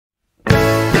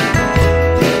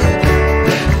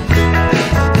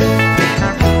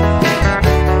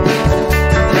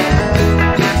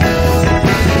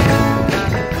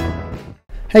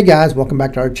Hey guys, welcome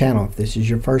back to our channel. If this is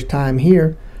your first time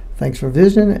here, thanks for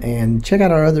visiting, and check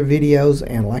out our other videos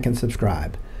and like and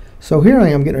subscribe. So here I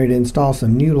am getting ready to install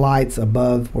some new lights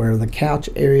above where the couch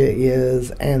area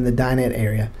is and the dinette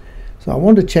area. So I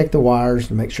wanted to check the wires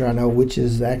to make sure I know which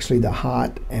is actually the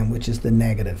hot and which is the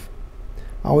negative.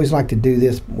 I always like to do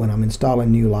this when I'm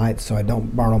installing new lights so I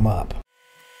don't burn them up.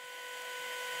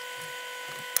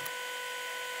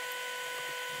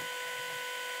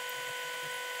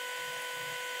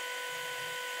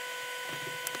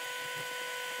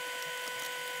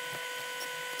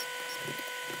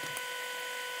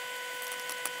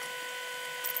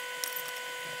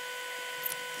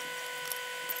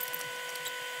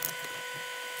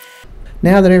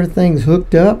 Now that everything's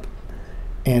hooked up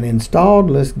and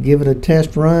installed, let's give it a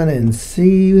test run and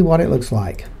see what it looks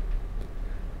like.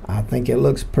 I think it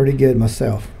looks pretty good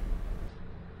myself.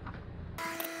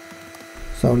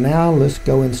 So now let's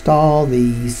go install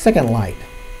the second light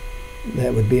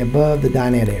that would be above the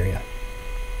dinette area.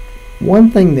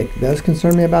 One thing that does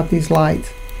concern me about these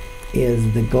lights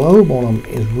is the globe on them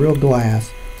is real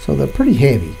glass, so they're pretty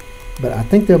heavy, but I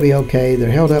think they'll be okay.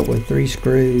 They're held up with 3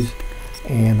 screws,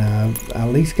 and I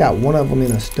at least got one of them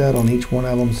in a stud on each one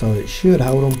of them, so it should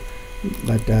hold them,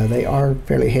 but they are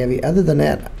fairly heavy. Other than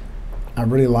that, I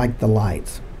really like the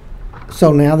lights.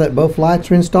 So now that both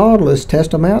lights are installed, let's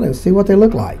test them out and see what they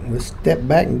look like. Let's step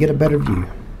back and get a better view.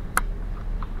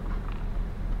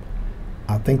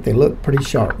 I think they look pretty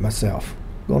sharp myself.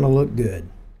 Gonna look good.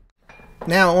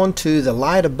 Now on to the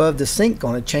light above the sink.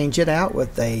 Gonna change it out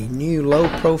with a new low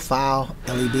profile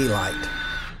LED light.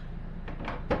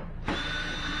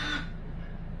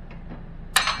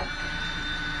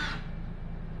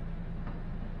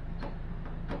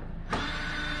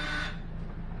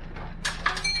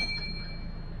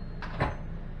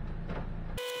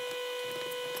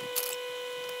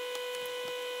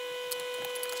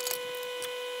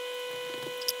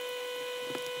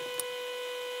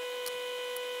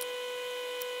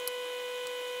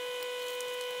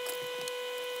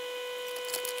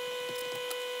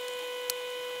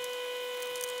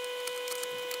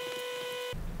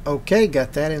 Okay,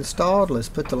 got that installed. Let's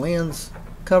put the lens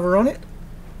cover on it.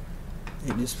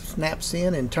 It just snaps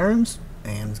in and turns,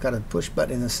 and it's got a push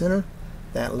button in the center.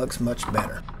 That looks much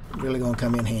better. Really gonna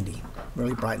come in handy.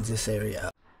 Really brightens this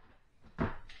area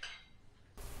up.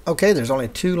 Okay, there's only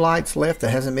 2 lights left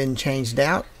that hasn't been changed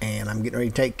out, and I'm getting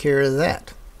ready to take care of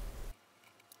that.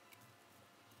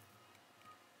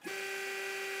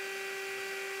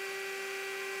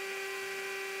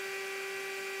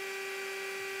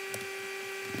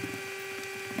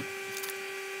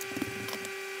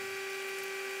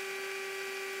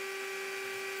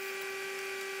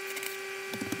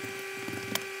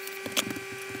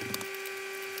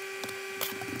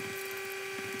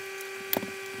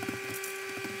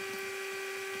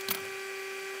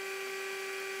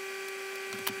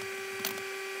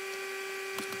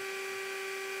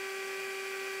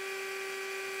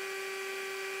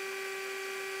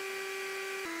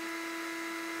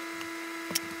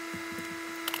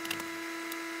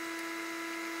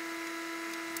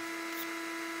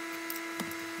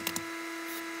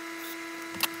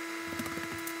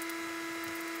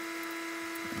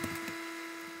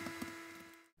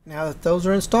 Now that those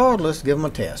are installed, let's give them a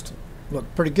test. Look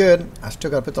pretty good. I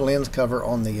still got to put the lens cover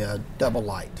on the double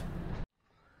light.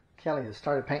 Kelly has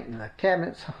started painting the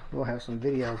cabinets. We'll have some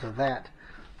videos of that,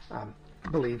 I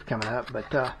believe, coming up.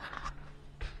 But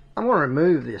I'm going to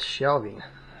remove this shelving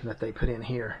that they put in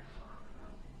here,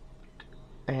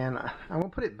 and I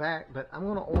won't put it back. But I'm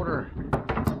going to order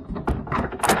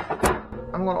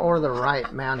the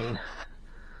right mounting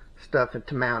stuff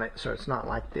to mount it, so it's not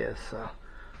like this. So.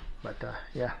 But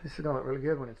yeah, this is going to look really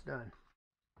good when it's done.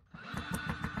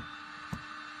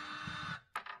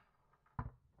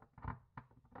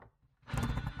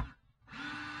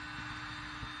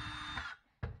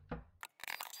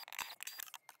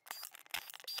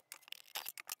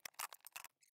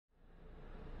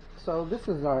 So this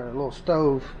is our little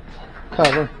stove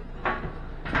cover.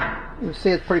 You can see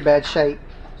it's pretty bad shape.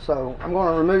 So I'm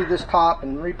going to remove this top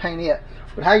and repaint it.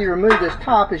 But how you remove this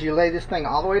top is you lay this thing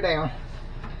all the way down.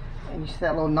 And you see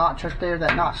that little notch right there?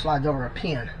 That notch slides over a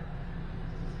pin.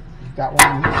 You've got one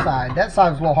on this side. That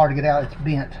side's a little hard to get out. It's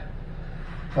bent.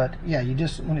 But yeah, you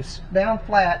just, when it's down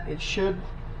flat, it should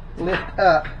lift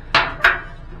up.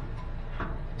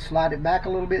 Slide it back a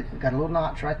little bit. Got a little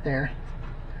notch right there.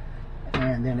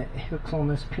 And then it hooks on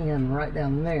this pin right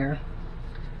down there.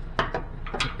 The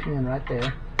pin right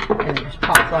there. And it just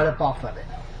pops right up off of it.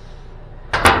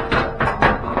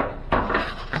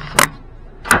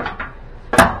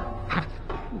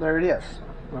 There it is.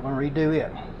 We're going to redo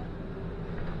it.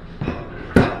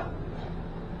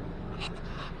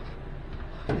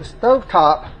 The stove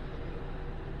top,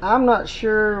 I'm not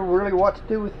sure really what to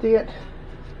do with it.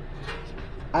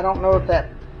 I don't know if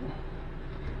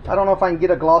I can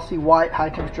get a glossy white high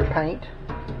temperature paint,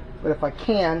 but if I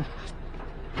can,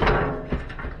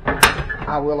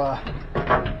 I will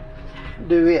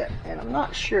do it. And I'm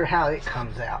not sure how it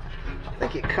comes out. I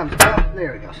think it comes out.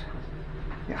 There it goes.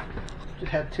 Yeah,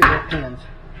 just had two little pins.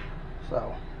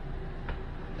 So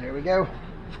there we go.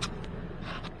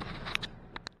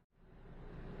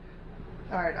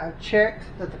 Alright, I've checked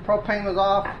that the propane was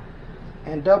off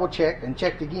and double checked and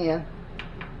checked again.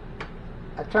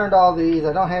 I turned all these.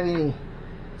 I don't have any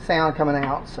sound coming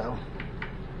out, so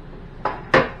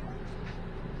I'm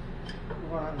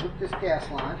going to hook this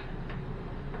gas line.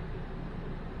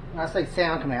 When I say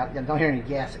sound coming out, I don't hear any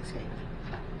gas escape.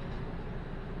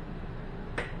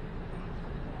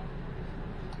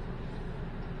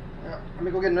 Well, let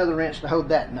me go get another wrench to hold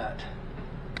that nut.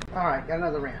 Alright, got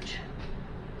another wrench.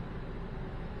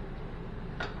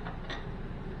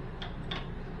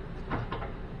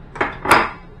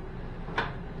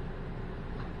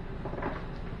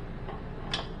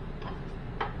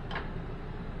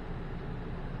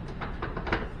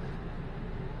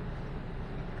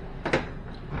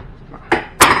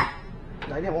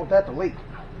 I didn't want that to leak.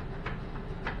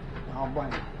 I'll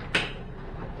blame it.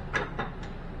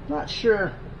 Not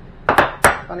sure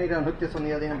if I need to unhook this on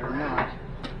the other end or not.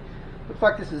 Looks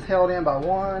like this is held in by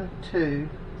 1, 2,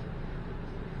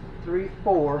 3,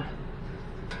 4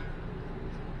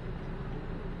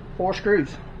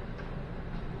 screws.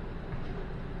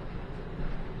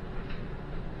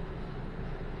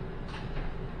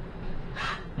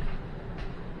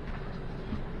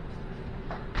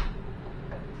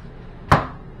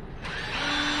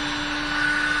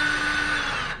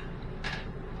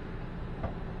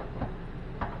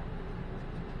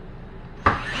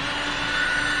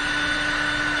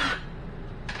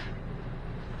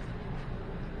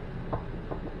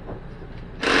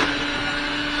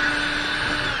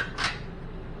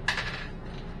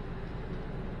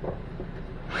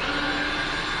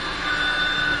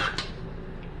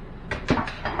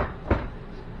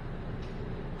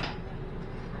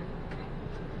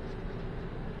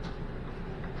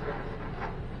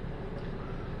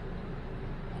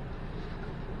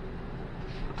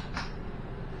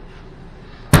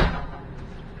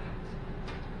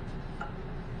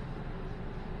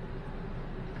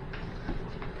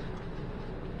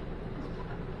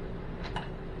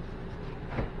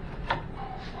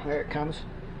 There it comes.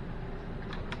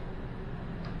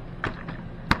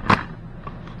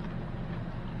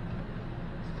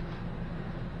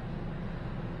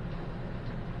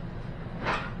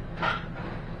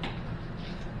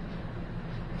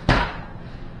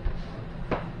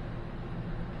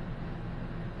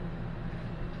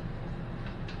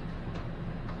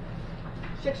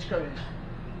 Six screws.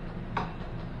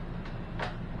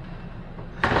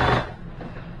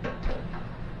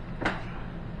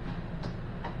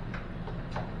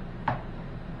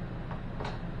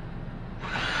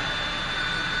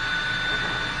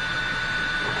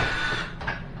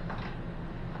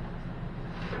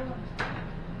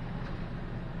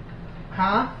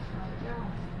 Huh?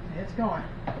 It's going.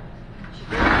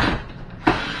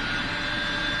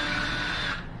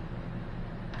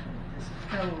 This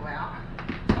stove out.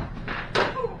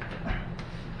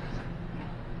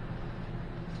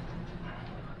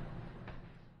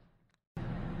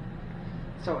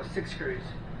 So it's 6 screws.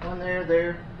 One there,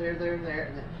 there, and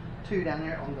then 2 down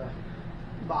there on the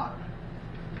bottom.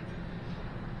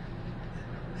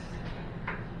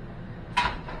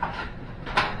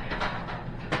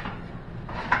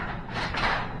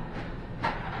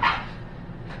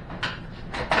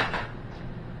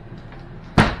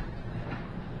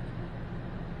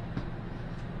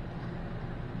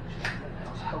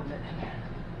 Holding it.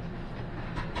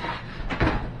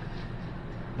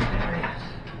 There it is.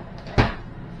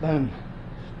 Boom.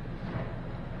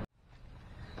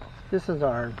 This is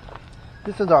our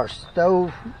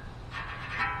stove.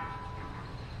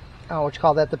 I don't know what you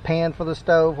call that, the pan for the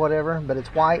stove, whatever, but it's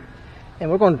white. And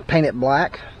we're going to paint it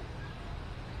black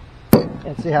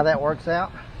and see how that works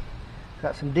out.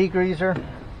 Got some degreaser,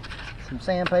 some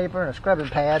sandpaper, and a scrubbing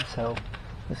pad, so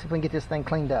let's see if we can get this thing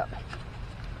cleaned up.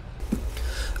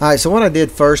 Alright, so what I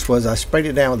did first was I sprayed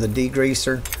it down with a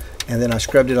degreaser, and then I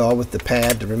scrubbed it all with the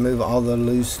pad to remove all the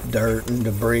loose dirt and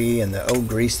debris and the old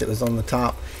grease that was on the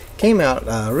top. Came out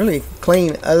really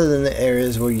clean other than the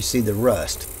areas where you see the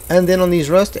rust. And then on these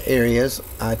rust areas,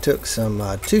 I took some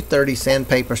 230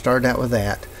 sandpaper, started out with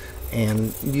that,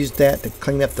 and used that to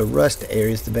clean up the rust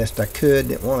areas the best I could.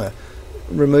 Didn't want to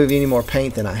remove any more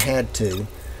paint than I had to.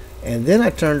 And then I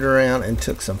turned around and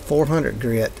took some 400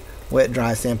 grit wet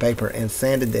dry sandpaper and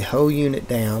sanded the whole unit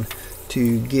down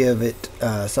to give it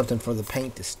something for the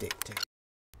paint to stick to.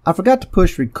 I forgot to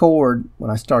push record when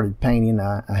I started painting.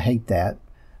 I hate that.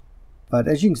 But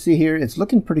as you can see here, it's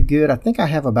looking pretty good. I think I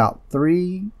have about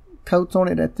 3 coats on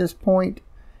it at this point,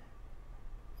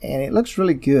 and it looks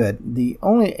really good. The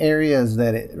only areas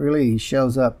that it really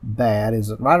shows up bad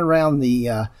is right around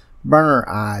the burner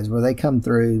eyes where they come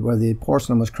through, where the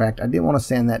porcelain was cracked. I didn't want to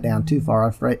sand that down too far.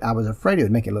 I was afraid it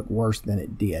would make it look worse than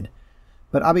it did.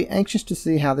 But I'll be anxious to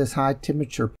see how this high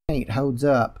temperature paint holds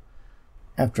up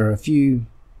after a few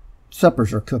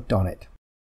suppers are cooked on it.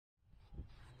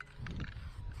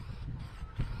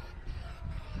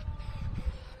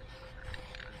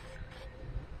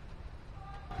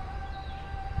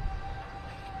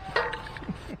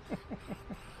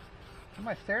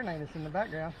 Somebody's serenading us in the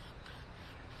background.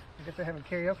 I guess they're having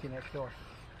karaoke next door.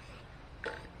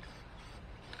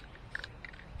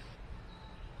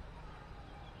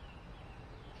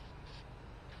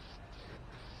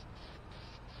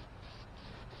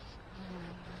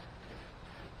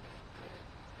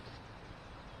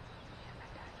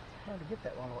 Hard to get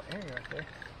that one little area right there.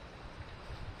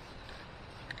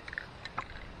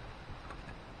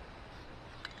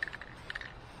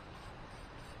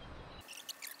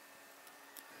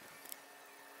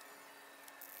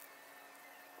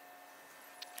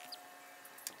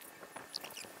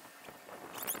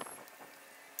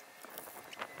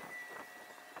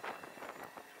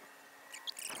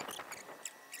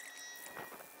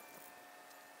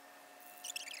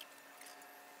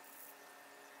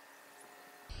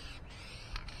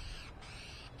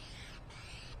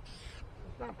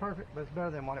 Not perfect, but it's better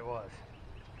than what it was.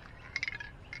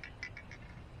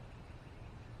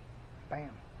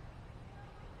 Bam.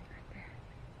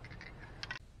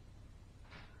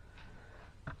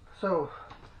 So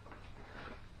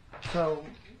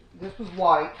this was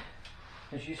white.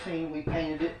 As you've seen, we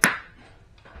painted it.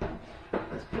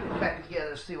 Let's put it back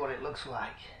together and see what it looks like.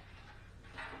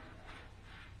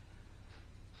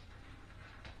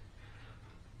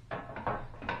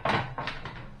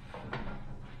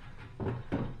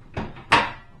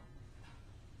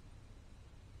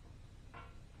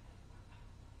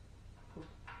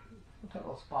 What that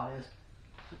little spot is.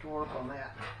 We can work on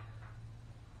that.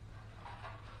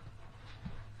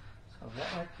 So that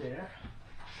right there.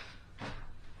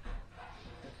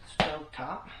 That's the stove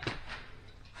top.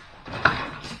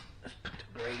 Let's put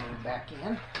the grating back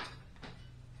in.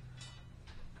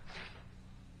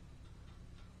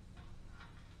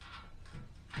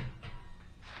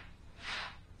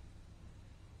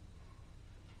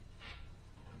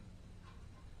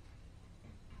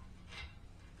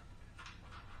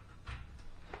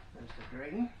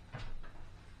 Grating.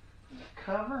 And the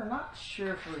cover, not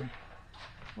sure if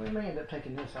we may end up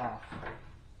taking this off.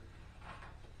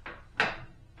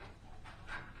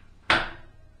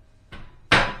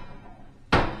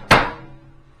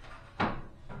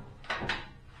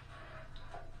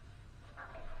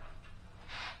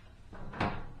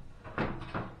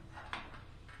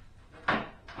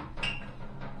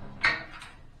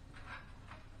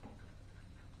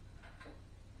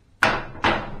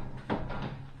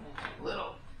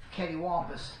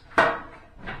 Cattywampus.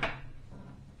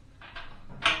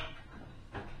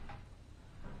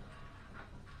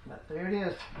 But there it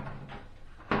is.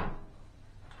 Now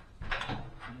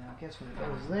I guess when it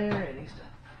goes there, it needs to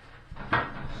slide.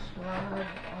 I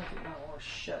don't think I want to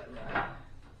shut right.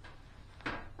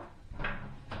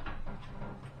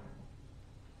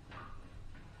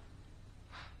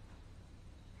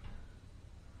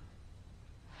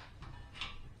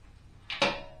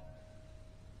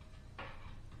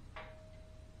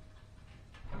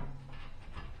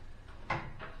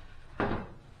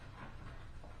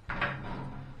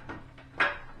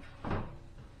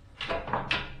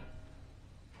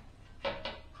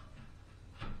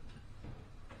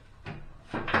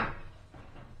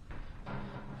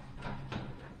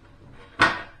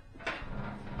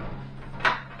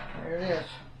 There it is.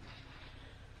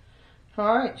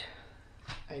 All right,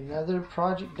 another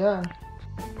project done.